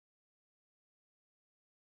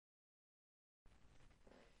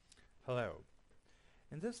Hello.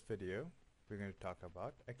 In this video, we're going to talk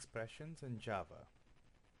about expressions in Java.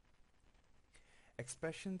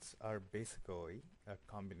 Expressions are basically a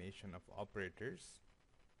combination of operators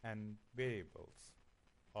and variables,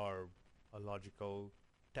 or a logical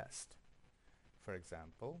test. For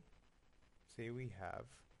example, say we have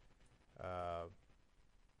a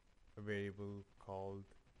variable called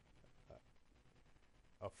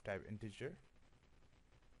of type integer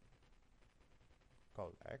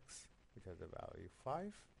called x, which has a value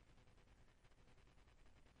 5,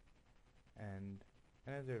 and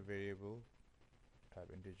another variable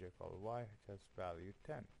type integer called y, which has value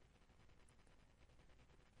 10.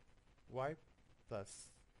 Y plus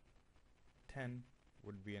 10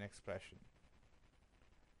 would be an expression,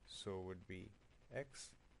 so would be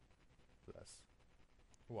x plus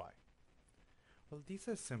y. Well, these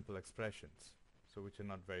are simple expressions, so which are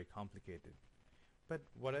not very complicated. But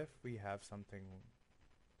what if we have something,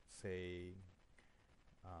 say,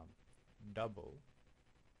 double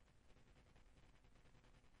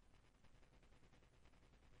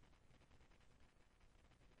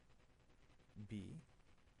b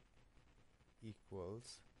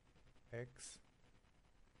equals x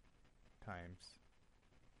times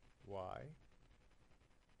y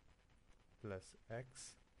plus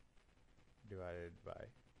x divided by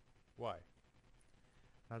y.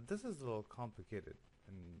 Now this is a little complicated,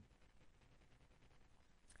 and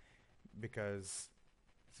because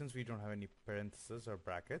since we don't have any parentheses or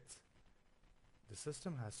brackets, the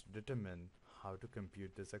system has to determine how to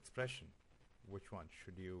compute this expression. Which one?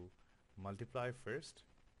 Should you multiply first?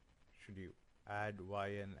 Should you add y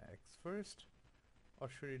and x first? Or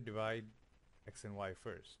should you divide x and y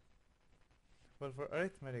first? Well, for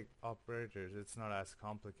arithmetic operators, it's not as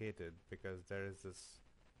complicated because there is this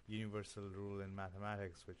universal rule in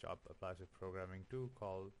mathematics which applies to programming too,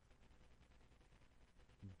 called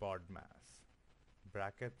BODMAS,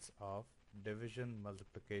 brackets of division,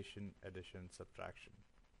 multiplication, addition, subtraction.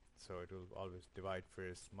 So it will always divide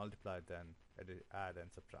first, multiply, then add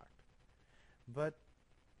and subtract. But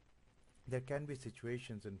there can be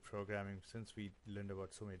situations in programming, since we learned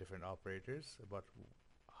about so many different operators, about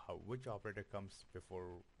which operator comes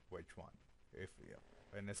before which one,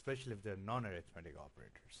 and especially if they're non-arithmetic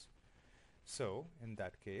operators. So in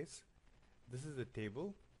that case, this is a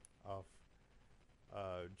table of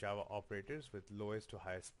Java operators with lowest to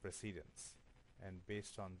highest precedence, and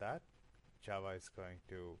based on that, Java is going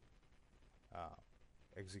to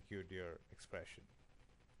execute your expression.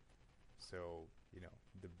 So,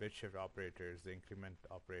 the bit shift operators, the increment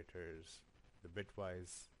operators, the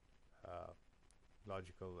bitwise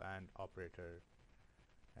logical AND operator,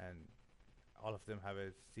 and all of them have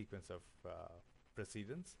a sequence of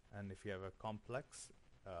precedence. And if you have a complex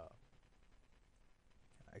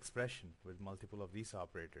expression with multiple of these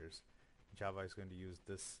operators, Java is going to use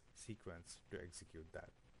this sequence to execute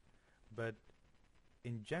that. But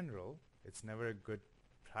in general, it's never a good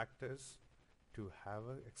practice to have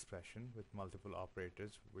an expression with multiple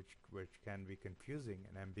operators which can be confusing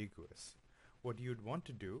and ambiguous. What you'd want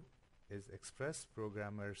to do is express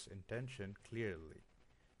programmer's intention clearly.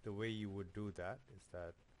 The way you would do that is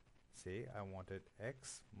that, say, I wanted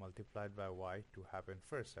x multiplied by y to happen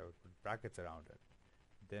first. I would put brackets around it.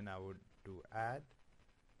 Then I would do add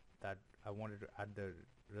that. I wanted to add the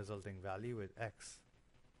resulting value with x,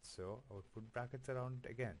 so I would put brackets around it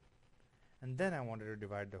again. And then I wanted to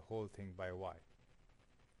divide the whole thing by y.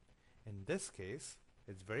 In this case,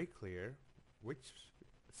 it's very clear which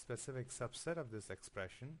specific subset of this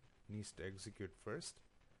expression needs to execute first,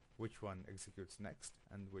 which one executes next,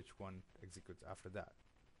 and which one executes after that.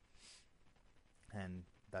 And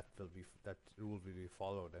that rule will be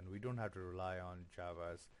followed, and we don't have to rely on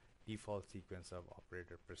Java's default sequence of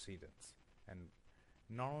operator precedence. And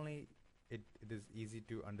not only it is easy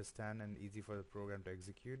to understand and easy for the program to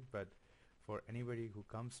execute, but for anybody who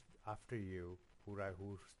comes after you,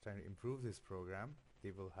 who's trying to improve this program,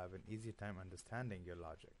 they will have an easy time understanding your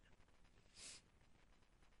logic.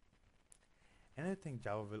 Another thing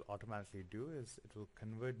Java will automatically do is it will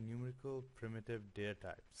convert numerical primitive data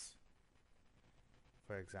types.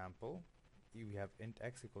 For example, we have int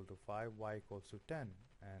x equal to 5, y equals to 10,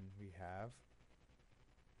 and we have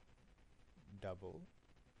double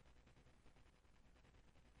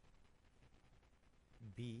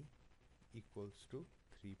b equals to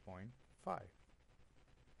 3.5.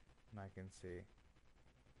 And I can say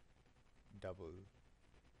double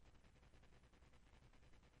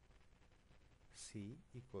c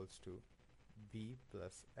equals to b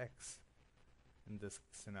plus x. In this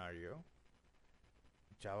scenario,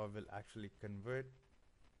 Java will actually convert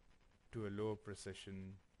to a lower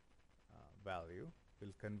precision value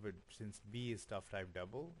will convert, since b is of type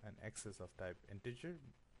double and x is of type integer,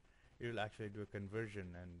 it will actually do a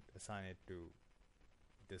conversion and assign it to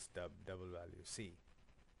this double value c.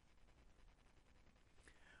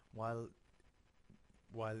 While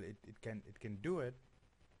it can do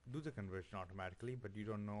the conversion automatically, but you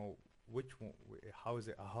don't know which one, how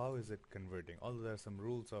is it converting. Although there are some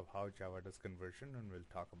rules of how Java does conversion, and we'll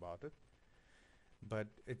talk about it, but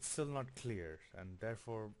it's still not clear, and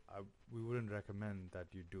therefore we wouldn't recommend that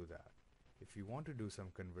you do that. If you want to do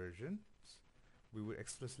some conversions, we would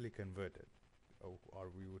explicitly convert it, or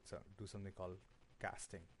we would do something called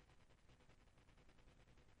casting.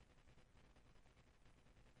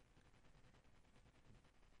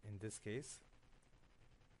 In this case,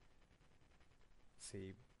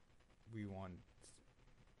 say we want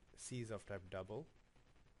c's of type double,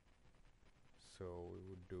 so we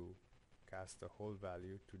would do cast the whole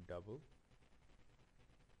value to double,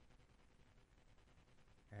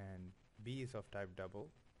 and b is of type double,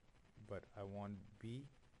 but I want b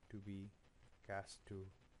to be cast to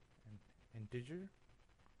an integer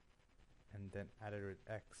and then added with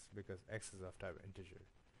x, because x is of type integer.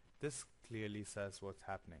 This clearly says what's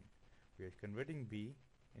happening. We are converting b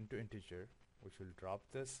into integer, which will drop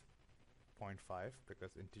this 0.5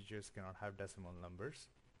 because integers cannot have decimal numbers.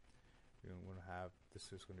 We're going to have,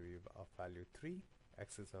 this is going to be of value 3,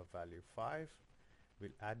 x is of value 5.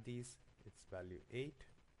 We'll add these, it's value 8,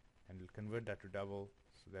 and we'll convert that to double,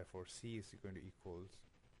 so therefore c is going to equals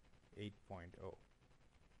 8.0.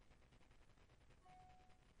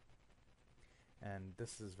 And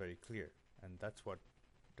this is very clear, and that's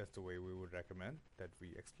the way we would recommend that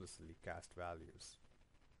we explicitly cast values.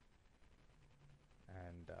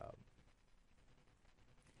 And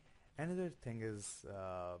another thing is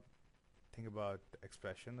thing about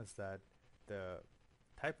expression is that the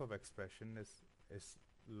type of expression is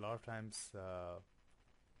a lot of times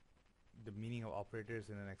the meaning of operators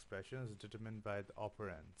in an expression is determined by the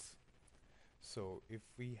operands. So if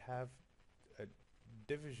we have a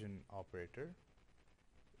division operator,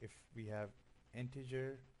 if we have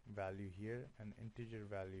integer value here and integer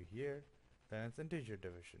value here, then it's integer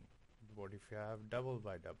division. What if you have double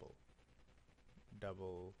by double?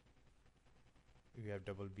 You have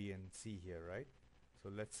double b and c here, right? So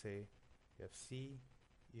let's say you have c,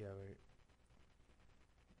 you have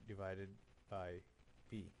divided by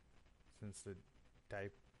b. Since the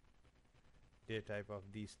data type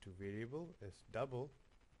of these two variable is double,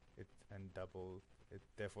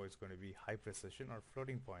 therefore it's going to be high precision or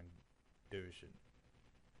floating point division.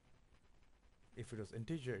 If it was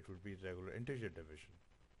integer, it would be regular integer division.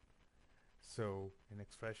 So in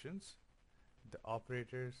expressions, the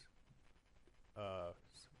operators,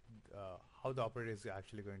 how the operator is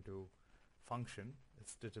actually going to function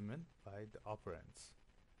is determined by the operands,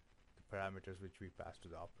 the parameters which we pass to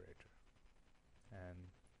the operator. And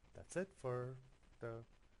that's it for the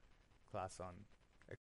class on